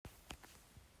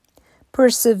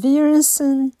perseverance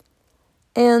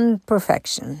and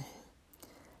perfection.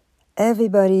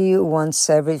 Everybody wants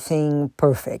everything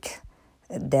perfect.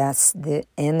 That's the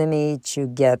enemy to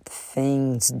get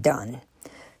things done.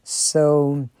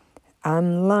 So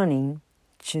I'm learning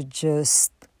to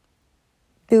just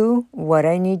do what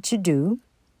I need to do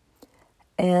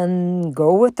and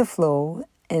go with the flow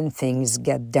and things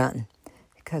get done.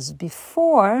 Because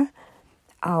before,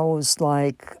 I was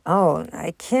like, oh,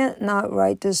 I can't not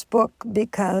write this book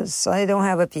because I don't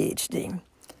have a PhD.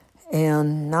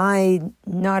 And I'm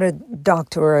not a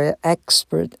doctor or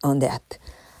expert on that.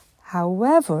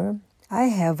 However, I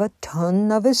have a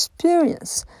ton of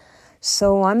experience.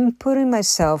 So I'm putting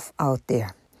myself out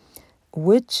there,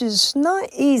 which is not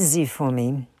easy for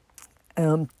me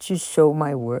to show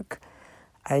my work.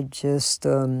 I just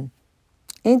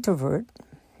introvert,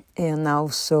 and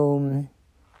also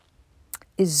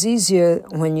it's easier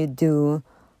when you do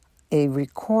a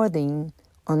recording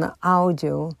on an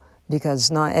audio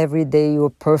because not every day you're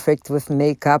perfect with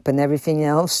makeup and everything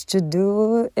else to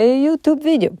do a YouTube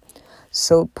video.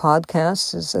 So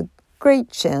podcast is a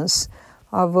great chance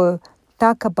of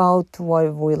talk about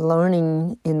what we're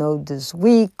learning, this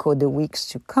week or the weeks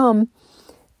to come,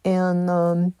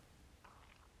 and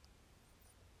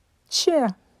share.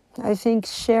 I think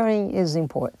sharing is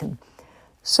important.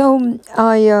 So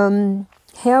I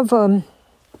have a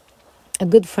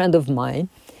good friend of mine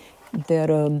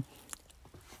that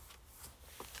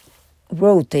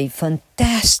wrote a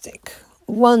fantastic,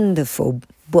 wonderful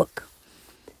book,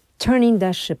 Turning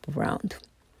That Ship Around.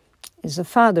 He's the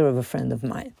father of a friend of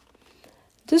mine.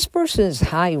 This person is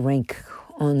high rank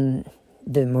on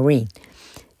the Marine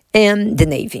and the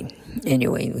Navy.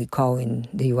 Anyway, we call in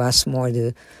the U.S. more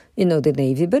the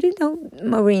Navy, but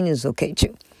Marine is okay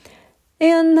too.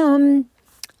 And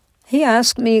he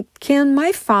asked me, can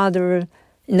my father,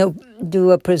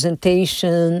 do a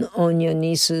presentation on your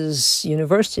niece's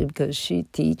university because she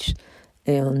teach,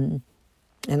 and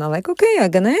I'm like, okay,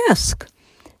 I'm gonna ask.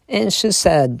 And she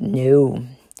said, no.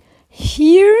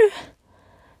 Here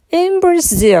in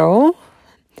Brazil,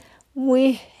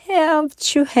 we have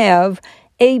to have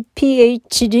a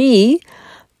PhD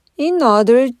in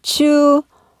order to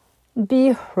be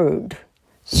heard.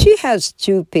 She has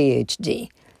 2 PhD,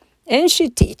 and she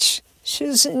teach.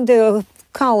 She's in the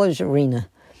college arena.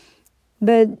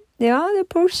 But the other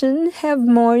person have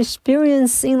more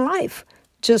experience in life,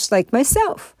 just like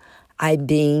myself. I've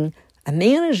been a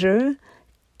manager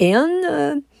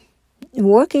and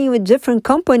working with different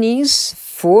companies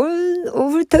for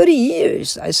over 30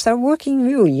 years. I started working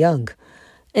real young.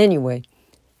 Anyway,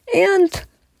 and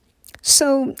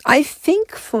so I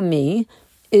think for me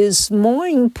is more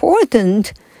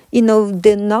important,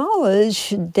 the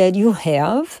knowledge that you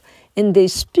have and the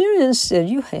experience that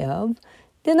you have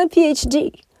than a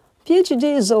PhD. PhD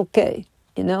is okay.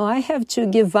 I have to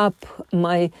give up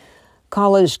my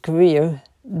college career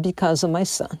because of my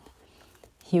son.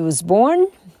 He was born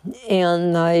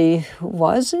and I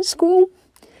was in school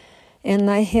and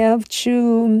I have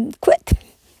to quit.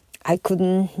 I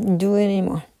couldn't do it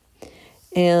anymore.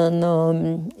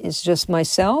 And it's just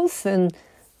myself and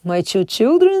my 2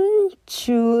 children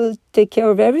to take care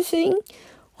of everything.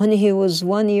 When he was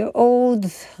 1 year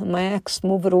old, my ex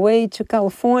moved away to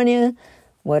California,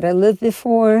 where I lived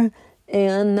before,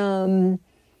 and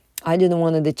I didn't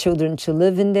want the children to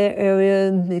live in that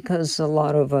area because a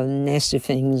lot of nasty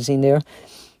things in there.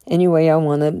 Anyway, I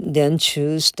wanted them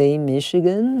to stay in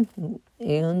Michigan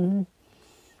and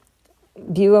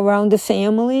be around the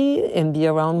family and be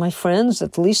around my friends.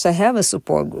 At least I have a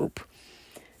support group.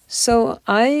 So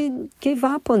I gave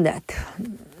up on that.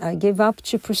 I gave up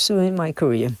to pursuing my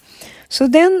career. So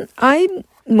then I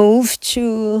moved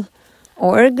to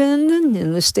Oregon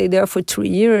and stayed there for 3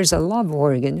 years. I love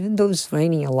Oregon, even though it's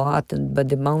raining a lot, but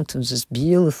the mountains is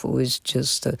beautiful. It's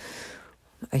just,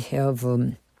 I have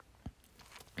a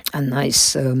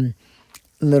nice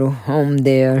little home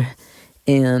there,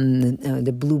 and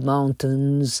the Blue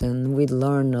Mountains, and we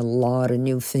learn a lot of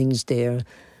new things there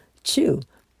too.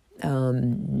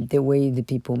 The way the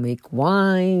people make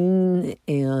wine,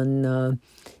 and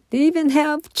they even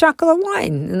have chocolate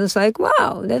wine. And it's like,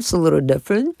 wow, that's a little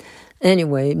different.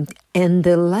 Anyway, and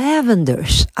the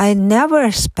lavenders. I never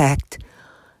expect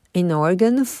in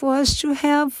Oregon for us to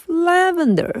have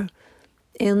lavender.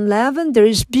 And lavender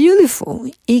is beautiful.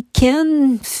 It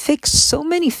can fix so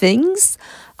many things.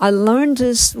 I learned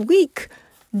this week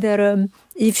that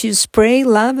if you spray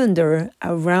lavender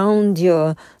around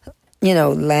your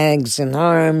legs and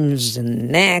arms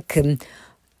and neck, and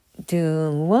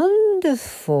the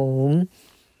wonderful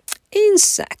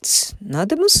insects, not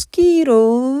the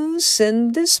mosquitoes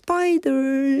and the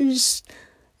spiders,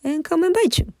 and come and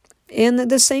bite you. And at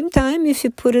the same time, if you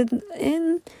put it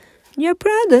in your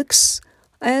products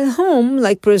at home,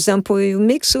 like for example, you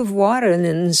mix with water and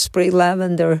then spray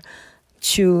lavender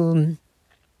to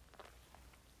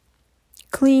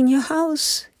clean your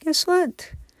house, guess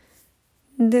what?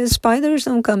 The spiders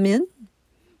don't come in.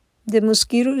 The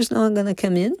mosquitoes not going to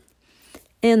come in.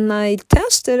 And I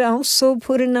tested also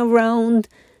putting around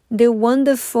the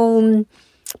wonderful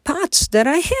pots that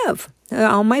I have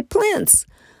on my plants.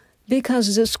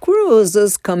 Because the squirrels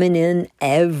is coming in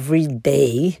every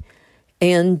day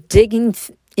and digging,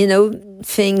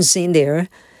 things in there.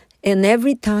 And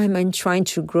every time I'm trying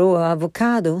to grow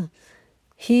avocado,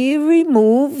 he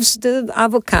removes the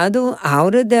avocado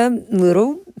out of the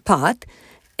little pot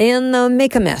and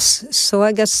make a mess. So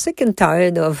I got sick and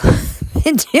tired of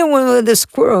dealing with the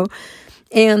squirrel.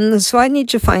 And so I need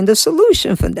to find a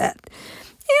solution for that.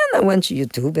 And I went to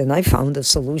YouTube and I found a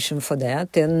solution for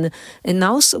that. And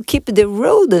also keep the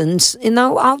rodents,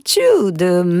 out too.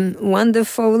 The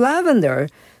wonderful lavender,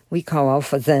 we call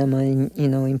alfazema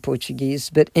in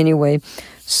Portuguese. But anyway,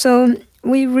 so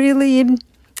we really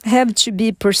have to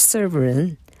be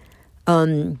perseverant,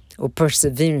 or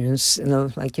perseverance,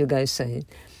 like you guys say.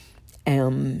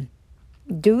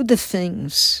 Do the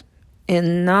things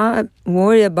and not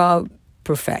worry about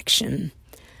perfection.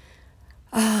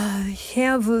 I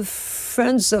have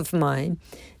friends of mine,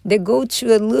 they go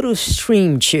to a little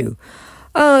stream too.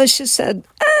 She said,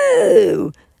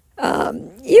 you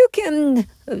can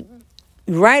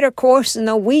write a course in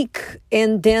a week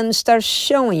and then start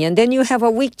showing, and then you have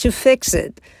a week to fix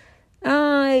it.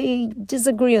 I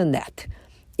disagree on that.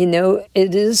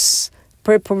 It is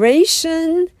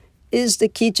preparation is the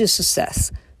key to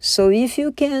success. So if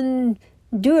you can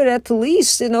do it at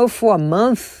least, for a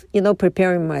month,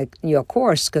 preparing your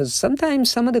course, because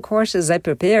sometimes some of the courses I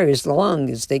prepare is long.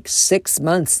 It takes 6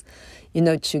 months,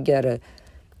 to get it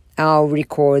all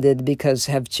recorded because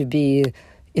have to be,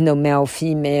 male,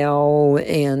 female,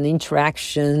 and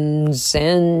interactions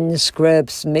and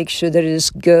scripts. Make sure that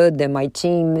it's good. That my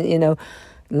team,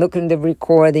 look at the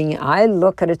recording. I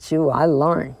look at it too. I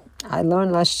learned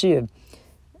last year.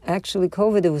 Actually,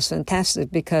 COVID was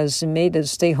fantastic because it made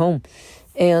us stay home.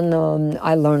 And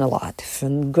I learned a lot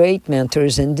from great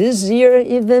mentors. And this year,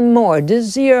 even more.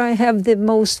 This year, I have the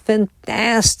most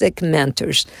fantastic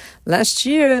mentors. Last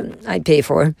year, I paid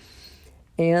for,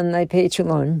 and I paid to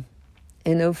learn,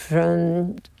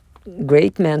 from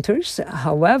great mentors.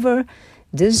 However,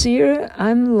 this year,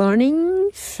 I'm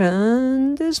learning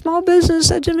from the Small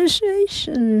Business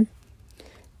Administration.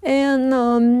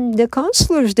 And the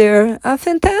counselors there are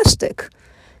fantastic.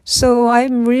 So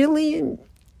I'm really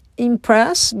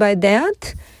impressed by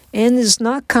that, and it's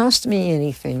not cost me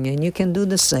anything, and you can do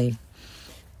the same.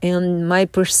 And my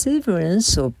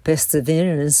perseverance or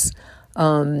perseverance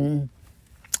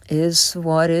is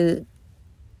what it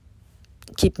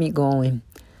keep me going.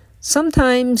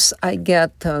 Sometimes I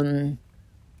get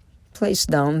placed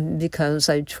down because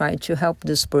I try to help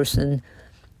this person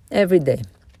every day.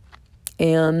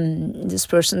 And this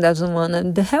person doesn't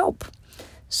want the help.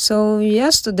 So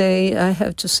yesterday, I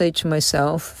have to say to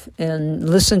myself and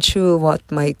listen to what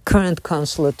my current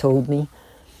counselor told me.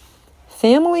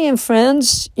 Family and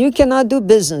friends, you cannot do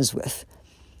business with.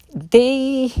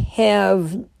 They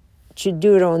have to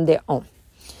do it on their own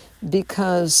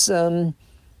because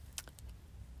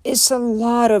it's a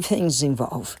lot of things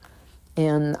involved.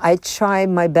 And I try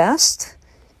my best,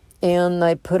 and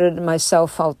I put it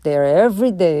myself out there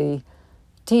every day,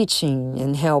 teaching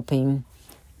and helping,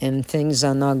 and things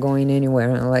are not going anywhere.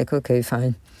 And I'm like, okay,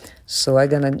 fine. So I'm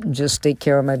going to just take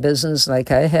care of my business like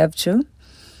I have to.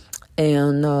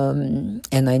 And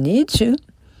I need to.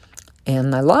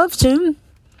 And I love to,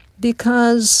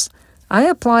 because I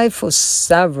applied for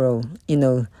several,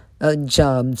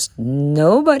 jobs.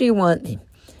 Nobody want me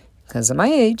because of my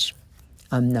age.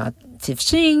 I'm not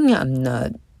 15. I'm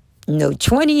not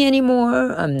 20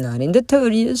 anymore. I'm not in the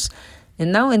 30s.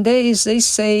 And nowadays, they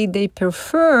say they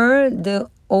prefer the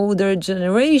older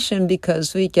generation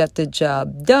because we get the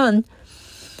job done.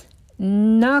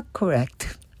 Not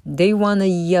correct. They want a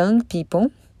young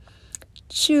people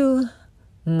to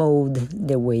mold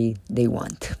the way they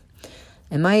want.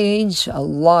 At my age, a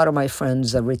lot of my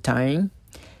friends are retiring,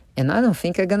 and I don't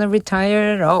think I'm going to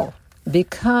retire at all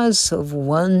because of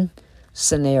one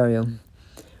scenario.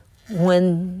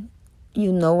 When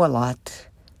you know a lot,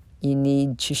 you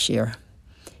need to share.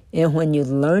 And when you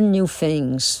learn new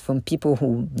things from people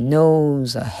who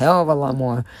knows a hell of a lot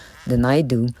more than I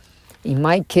do, in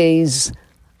my case,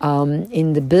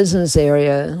 in the business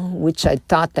area, which I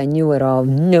thought I knew it all.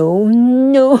 No,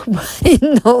 nobody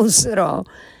knows it all.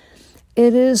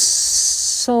 It is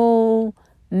so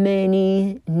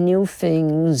many new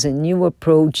things and new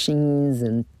approachings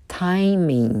and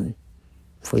timing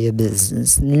for your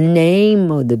business,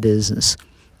 name of the business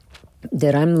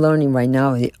that I'm learning right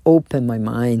now. It opened my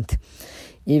mind.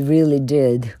 It really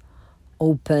did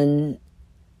open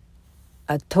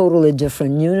a totally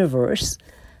different universe,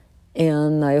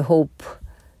 and I hope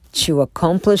to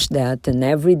accomplish that. And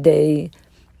every day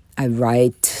I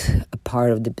write a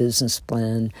part of the business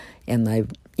plan, and I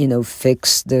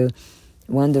fix the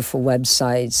wonderful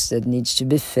websites that needs to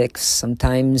be fixed.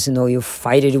 Sometimes you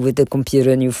fight it with the computer,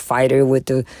 and you fight it with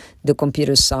the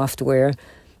computer software,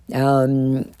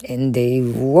 and they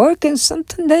work, and some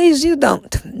days you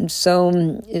don't. So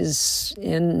is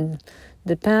in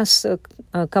the past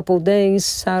a couple days,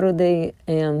 Saturday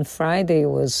and Friday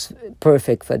was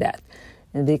perfect for that,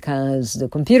 because the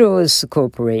computer was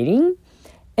cooperating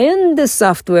and the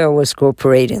software was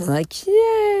cooperating. Like,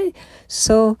 yay!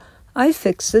 So I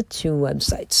fixed the 2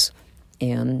 websites,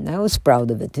 and I was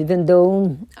proud of it, even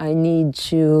though I need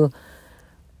to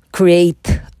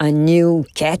create a new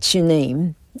catchy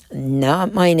name,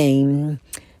 not my name,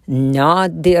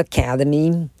 not the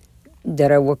academy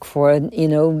that I work for.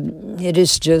 It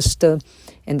is just,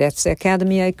 and that's the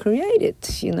academy I created,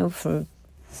 for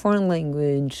foreign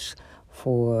language,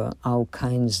 for all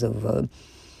kinds of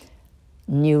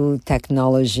new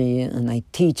technology, and I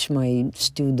teach my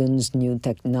students new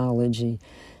technology,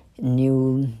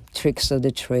 new tricks of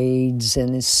the trades,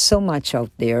 and it's so much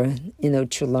out there,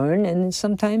 to learn, and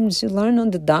sometimes you learn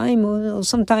on the dime, or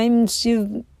sometimes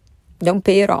you don't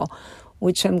pay at all,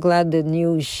 which I'm glad the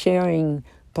new sharing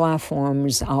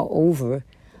platforms are over,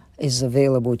 is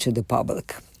available to the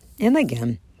public. And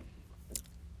again,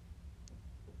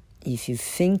 if you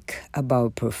think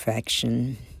about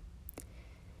perfection,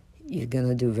 you're going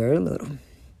to do very little.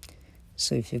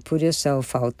 So if you put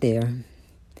yourself out there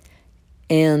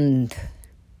and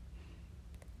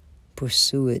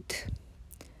pursue it,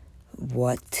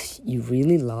 what you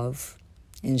really love,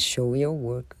 and show your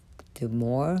work, the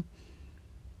more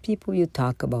people you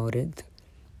talk about it,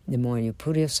 the more you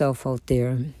put yourself out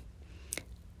there,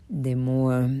 the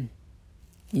more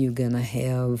you're going to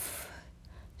have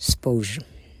exposure.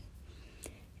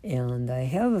 And I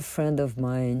have a friend of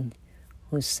mine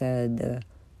who said,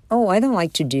 I don't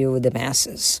like to deal with the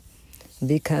masses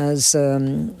because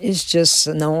it's just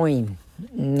annoying.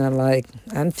 And I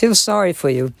feel sorry for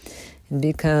you,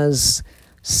 because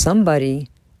somebody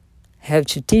have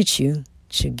to teach you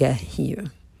to get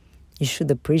here. You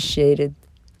should appreciate it,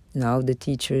 all the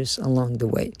teachers along the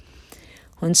way.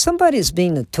 When somebody is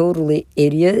being a totally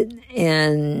idiot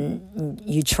and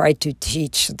you try to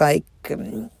teach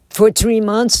for 3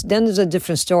 months, then it's a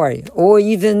different story. Or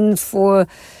even for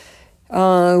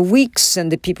weeks,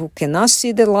 and the people cannot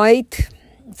see the light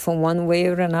from one way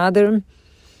or another,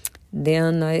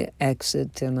 then I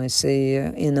exit and I say,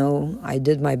 I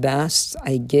did my best.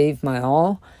 I gave my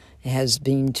all. It has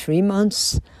been 3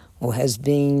 months, or has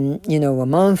been, a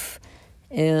month,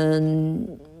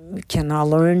 and you cannot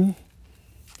learn.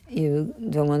 You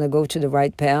don't want to go to the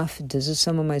right path. This is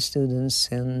some of my students,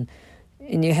 and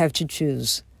you have to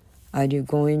choose. Are you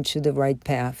going to the right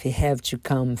path? You have to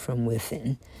come from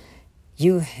within.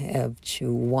 You have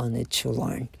to want it to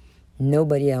learn.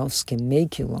 Nobody else can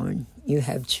make you learn. You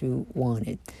have to want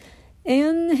it.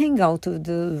 And hang out with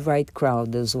the right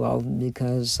crowd as well,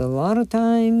 because a lot of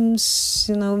times,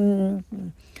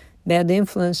 bad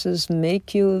influences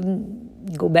make you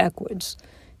go backwards.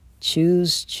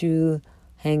 Choose to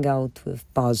hang out with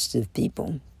positive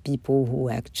people who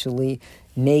actually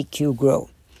make you grow.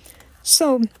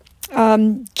 So,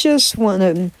 just want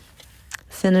to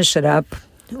finish it up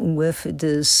with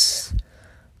this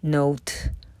note.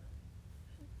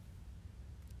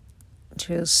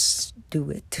 Just do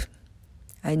it.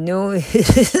 I know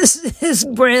his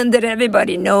brand that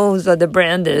everybody knows what the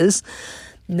brand is,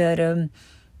 that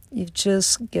you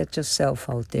just get yourself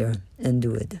out there and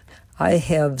do it. I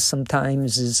have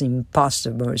sometimes this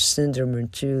imposter syndrome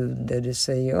too, that is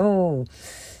say, I'm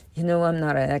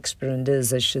not an expert in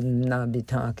this, I should not be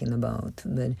talking about.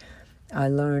 But I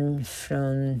learned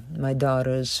from my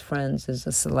daughter's friends as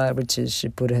a celebrity. She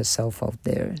put herself out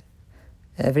there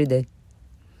every day.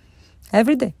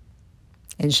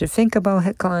 And she think about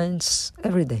her clients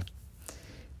every day.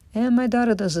 And my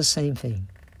daughter does the same thing.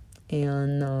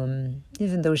 And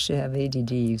even though she have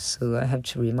ADD, so I have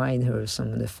to remind her of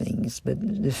some of the things. But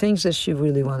the things that she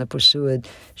really want to pursue it,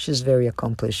 she's very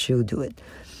accomplished. She'll do it.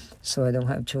 So I don't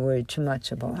have to worry too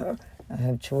much about her. I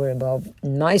have to worry about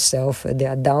myself at the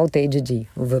adult ADD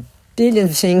with a billion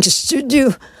things to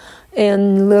do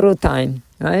and little time,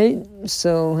 right?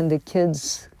 So when the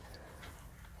kids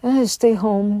stay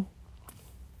home,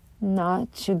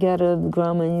 not to get a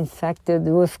grandma infected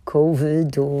with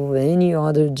COVID or any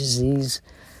other disease.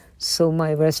 So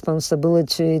my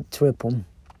responsibility triple.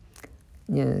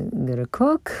 Yeah, I gotta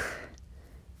cook,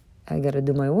 I gotta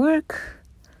do my work,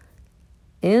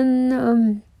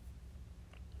 and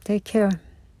take care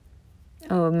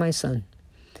of my son.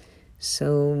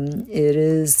 So it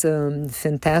is a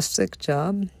fantastic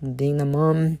job being a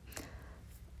mom.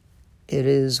 It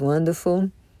is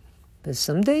wonderful, but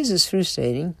some days it's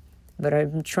frustrating. But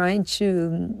I'm trying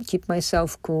to keep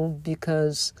myself cool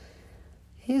because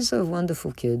he's a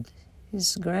wonderful kid.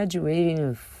 He's graduating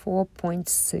a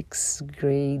 4.6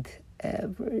 grade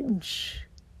average.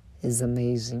 It's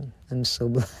amazing. I'm so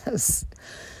blessed.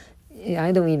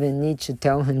 I don't even need to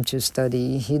tell him to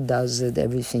study. He does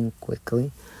everything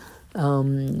quickly.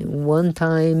 One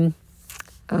time,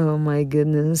 oh my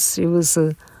goodness, it was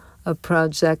a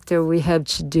project that we have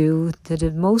to do that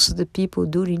most of the people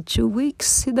do in 2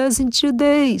 weeks. He does in 2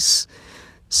 days.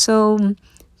 So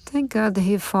thank God that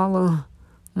he follow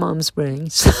mom's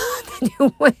brains.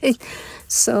 Anyway,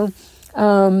 so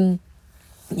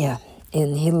yeah,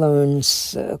 and he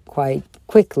learns quite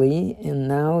quickly, and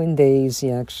nowadays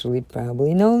he actually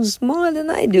probably knows more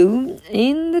than I do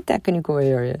in the technical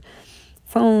area.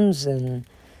 Phones and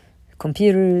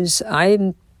computers.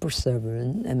 I'm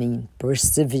perseverance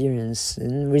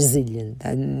and resilient.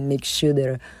 I make sure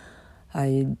that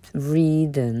I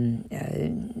read and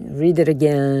read it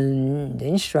again, the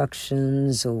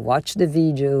instructions, or watch the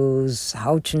videos,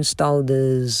 how to install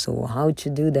this, or how to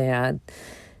do that.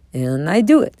 And I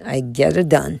do it. I get it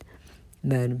done.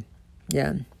 But,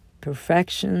 yeah,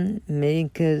 perfection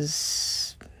make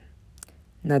us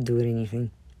not do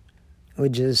anything. Or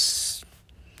just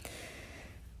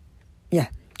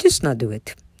not do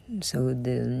it. So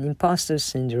the imposter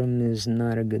syndrome is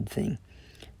not a good thing.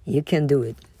 You can do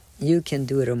it. You can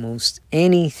do it almost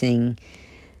anything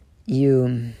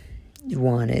you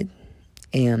wanted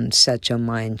and set your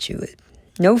mind to it.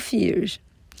 No fears.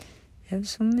 I have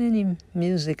so many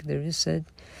music that is said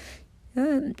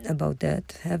about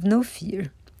that. Have no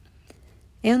fear.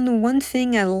 And one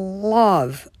thing I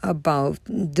love about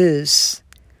this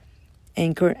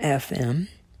Anchor FM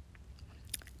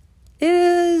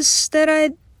is that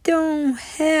I don't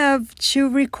have to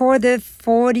record it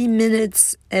 40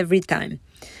 minutes every time.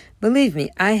 Believe me,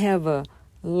 I have a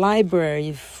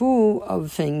library full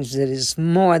of things that is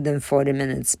more than 40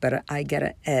 minutes, but I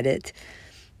gotta edit.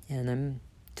 And I'm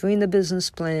doing the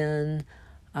business plan,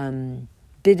 I'm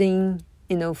bidding,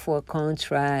 for a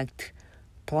contract,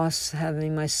 plus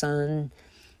having my son,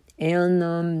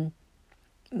 and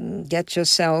get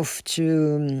yourself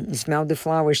to smell the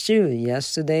flowers too.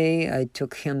 Yesterday, I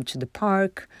took him to the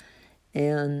park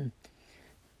and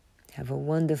have a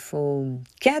wonderful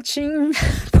catching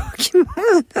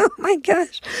Pokemon. Oh my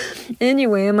gosh.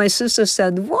 Anyway, and my sister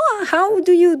said, "What? How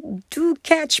do you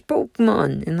catch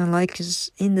Pokemon?" And I'm like,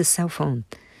 "It's in the cell phone.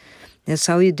 That's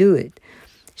how you do it."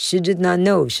 She did not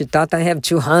know. She thought I have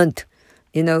to hunt.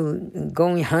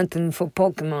 Going hunting for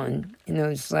Pokemon.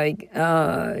 It's like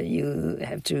you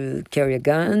have to carry a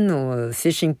gun or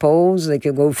fishing poles like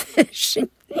you go fishing.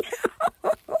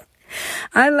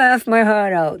 I laughed my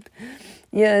heart out.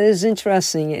 Yeah, it's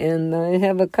interesting. And I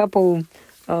have a couple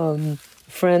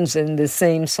friends in the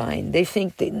same sign. They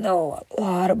think they know a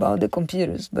lot about the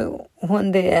computers, but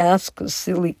when they ask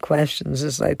silly questions,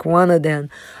 it's like one of them,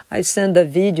 I sent a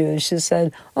video and she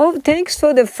said, "Oh, thanks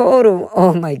for the photo."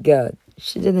 Oh my God.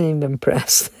 She didn't even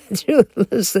press to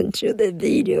listen to the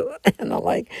video. And I'm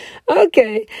like,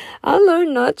 okay, I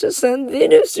learned not to send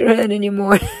videos to her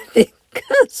anymore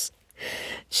because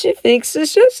she thinks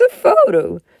it's just a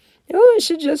photo. Oh,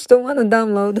 she just don't want to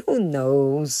download. Who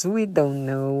knows? We don't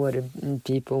know what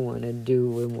people want to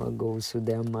do and what goes through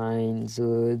their minds.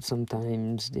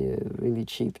 Sometimes they're really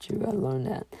cheap too. I learned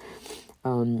that.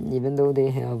 Even though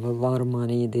they have a lot of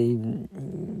money, they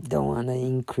don't want to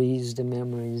increase the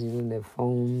memories in their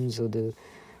phones or the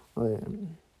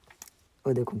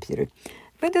computer.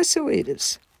 But that's the way it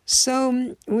is.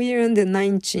 So we are in the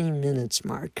 19 minutes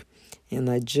mark. And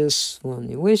I just want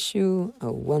to wish you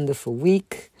a wonderful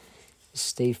week.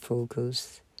 Stay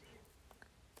focused.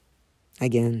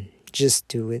 Again, just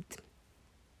do it.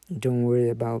 Don't worry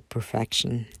about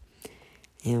perfection.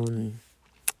 And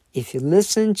if you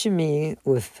listen to me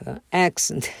with an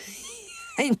accent,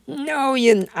 I know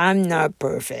I'm not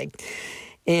perfect.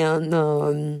 And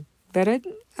but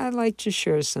I like to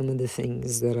share some of the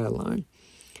things that I learned.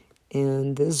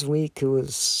 And this week it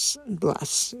was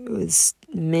blessed. It was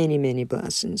many, many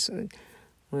blessings. I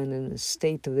went in the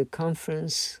state of the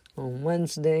conference on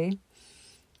Wednesday.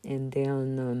 And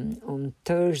then on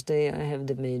Thursday, I have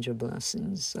the major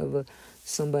blessings of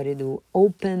somebody to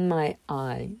open my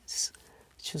eyes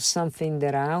to something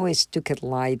that I always took it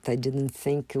light. I didn't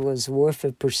think it was worth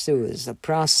a pursue. It's a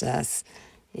process.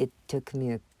 It took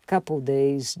me a couple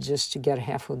days just to get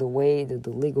half of the way to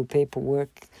the legal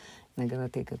paperwork. I'm going to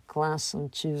take a class on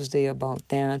Tuesday about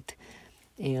that.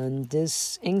 And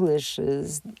this English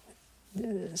is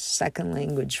the second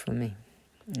language for me.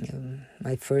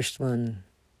 My first one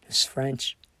is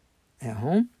French at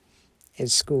home, at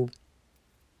school,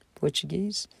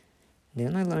 Portuguese.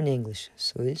 Then I learned English.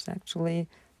 So it's actually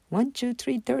 1, 2,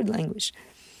 3, third language.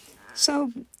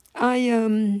 So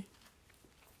I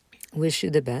wish you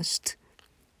the best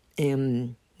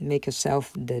and make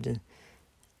yourself that,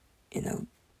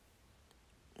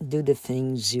 do the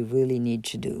things you really need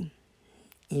to do.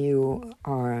 You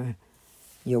are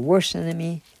your worst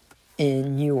enemy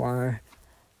and you are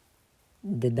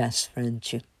the best friend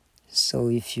too. So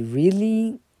if you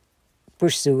really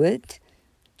pursue it,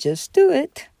 just do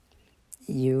it.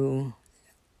 You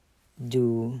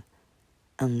do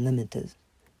unlimited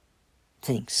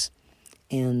things.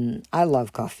 And I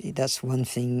love coffee. That's one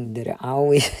thing that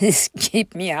always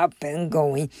keep me up and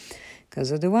going.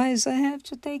 Because otherwise I have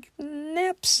to take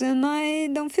naps and I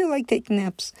don't feel like taking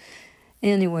naps.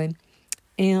 Anyway,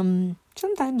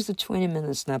 sometimes the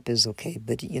 20-minute nap is okay.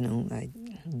 But,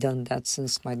 I've done that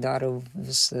since my daughter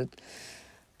was a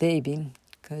baby.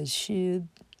 Because she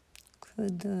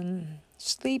could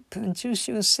sleep until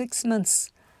she was 6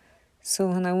 months. So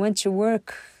when I went to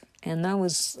work, and I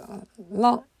was a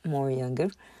lot more younger,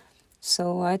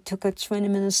 so I took a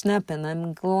 20-minute nap, and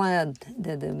I'm glad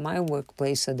that in my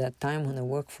workplace at that time, when I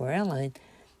worked for airline,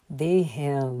 they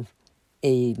have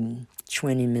a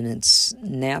 20 minutes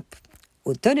nap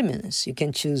or 30 minutes. You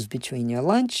can choose between your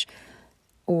lunch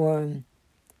or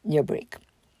your break.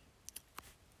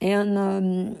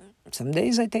 And some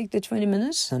days I take the 20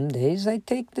 minutes, some days I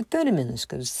take the 30 minutes,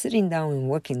 because sitting down and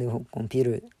working the whole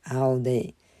computer all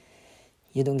day,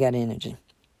 you don't get energy,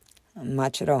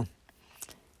 much at all.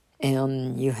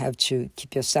 And you have to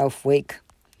keep yourself awake.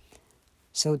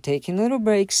 So taking little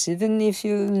breaks, even if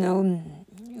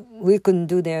we couldn't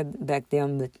do that back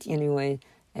then, but anyway,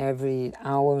 every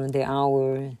hour on the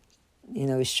hour,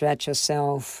 stretch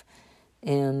yourself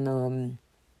and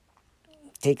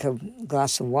take a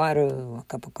glass of water or a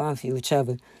cup of coffee,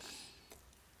 whichever.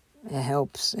 It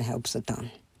helps a ton.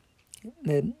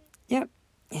 But,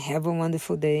 have a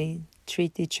wonderful day.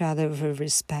 Treat each other with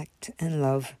respect and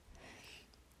love.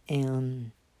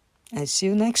 And I see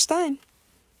you next time.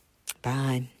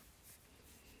 Bye.